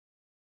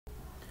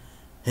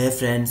Hey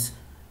friends,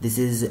 this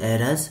is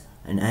Eras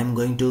and I'm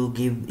going to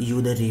give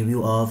you the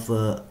review of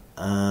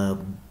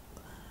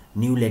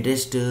new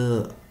latest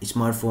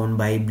smartphone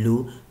by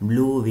Blu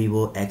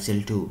Vivo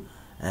XL2.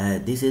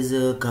 This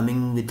is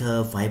coming with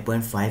a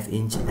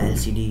 5.5-inch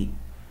LCD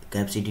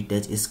capacity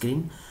touch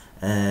screen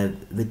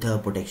with a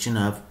protection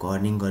of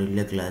Corning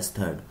Gorilla Glass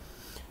 3rd.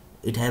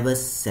 It have a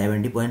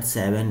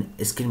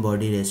 70.7 screen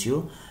body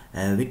ratio.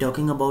 We're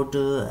talking about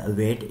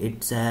weight.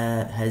 It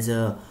has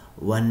a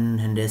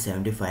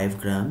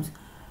 175 grams.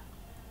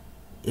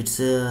 It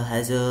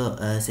has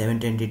a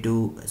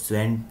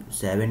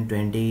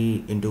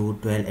 720 into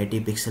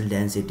 1280 pixel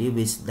density,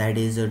 which that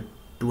is a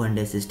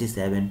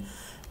 267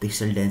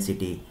 pixel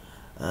density.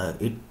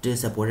 It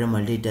supported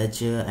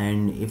multi-touch,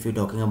 and if you're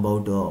talking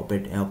about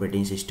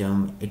operating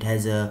system, it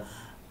has a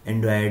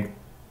Android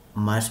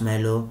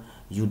Marshmallow.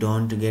 You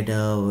don't get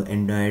a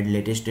Android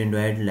latest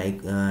Android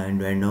like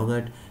Android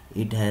Nougat.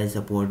 It has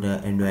support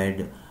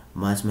Android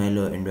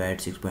Marshmallow, Android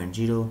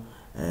 6.0.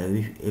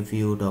 If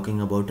you're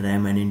talking about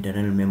RAM and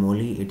internal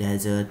memory, it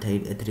has a 3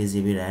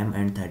 GB RAM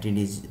and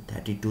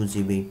 32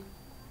 GB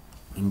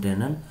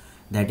internal,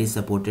 that is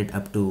supported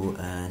up to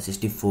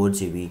 64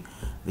 GB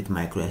with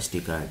micro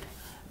SD card.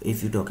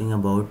 If you're talking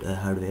about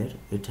hardware,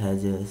 it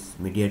has a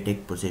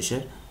MediaTek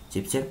processor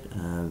chipset,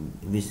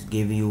 which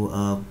give you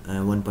a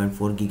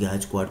 1.4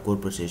 GHz quad core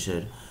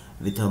processor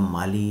with a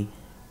Mali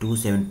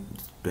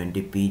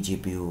 2720p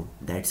GPU.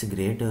 That's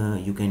great.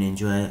 You can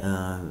enjoy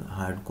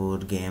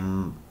hardcore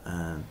game,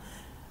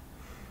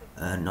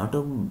 not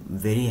a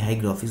very high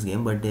graphics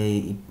game, but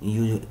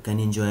you can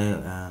enjoy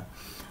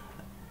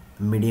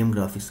medium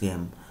graphics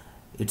game.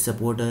 It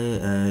support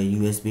a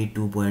USB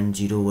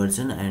 2.0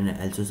 version and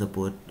also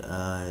support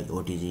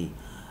OTG.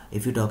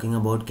 If you're talking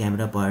about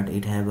camera part,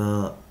 it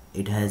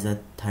has a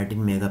 13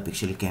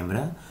 megapixel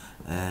camera,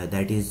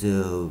 that is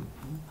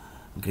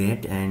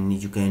great, and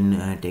you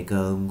can take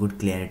a good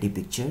clarity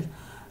picture.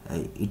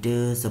 It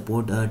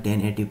support a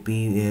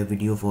 1080p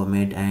video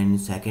format, and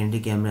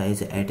secondary camera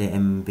is at a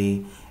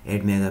MP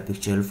 8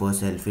 megapixel for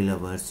selfie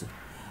lovers.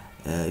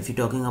 If you're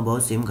talking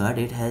about SIM card,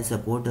 it has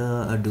support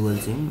a dual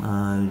SIM,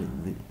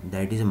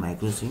 that is a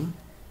micro SIM.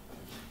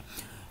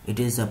 It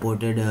is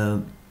supported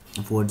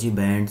 4G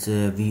bands,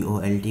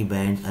 VoLTE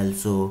bands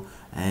also,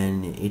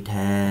 and it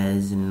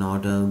has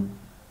not a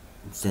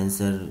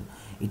sensor.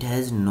 It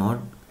has not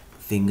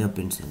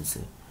fingerprint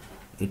sensor.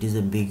 It is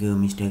a big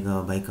mistake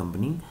by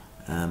company,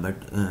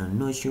 but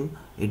no issue.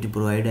 It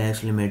provide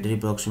accelerometry,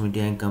 proximity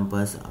and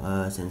compass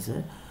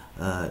sensor.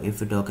 If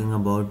you're talking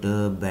about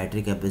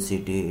battery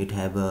capacity, it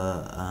have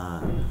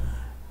a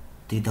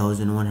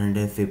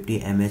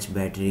 3150 mAh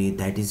battery,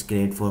 that is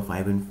great for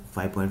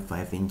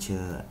 5.5-inch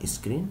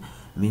screen.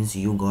 Means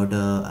you got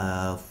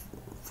a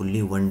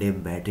fully 1 day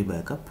battery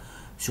backup.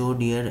 So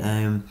dear,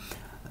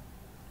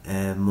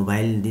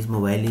 this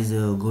mobile is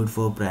good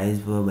for price,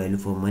 for value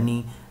for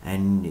money,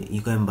 and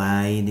you can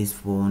buy this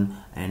phone.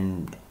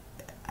 And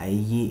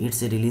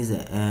it's released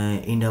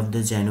end of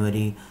the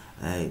January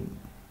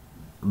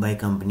by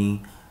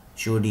company.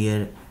 So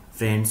dear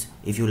friends,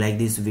 if you like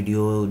this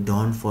video,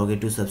 don't forget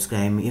to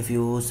subscribe me. If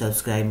you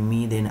subscribe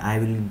me, then I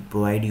will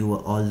provide you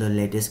all the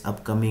latest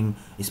upcoming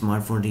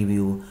smartphone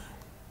review.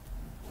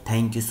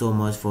 Thank you so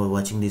much for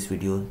watching this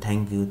video.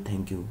 Thank you.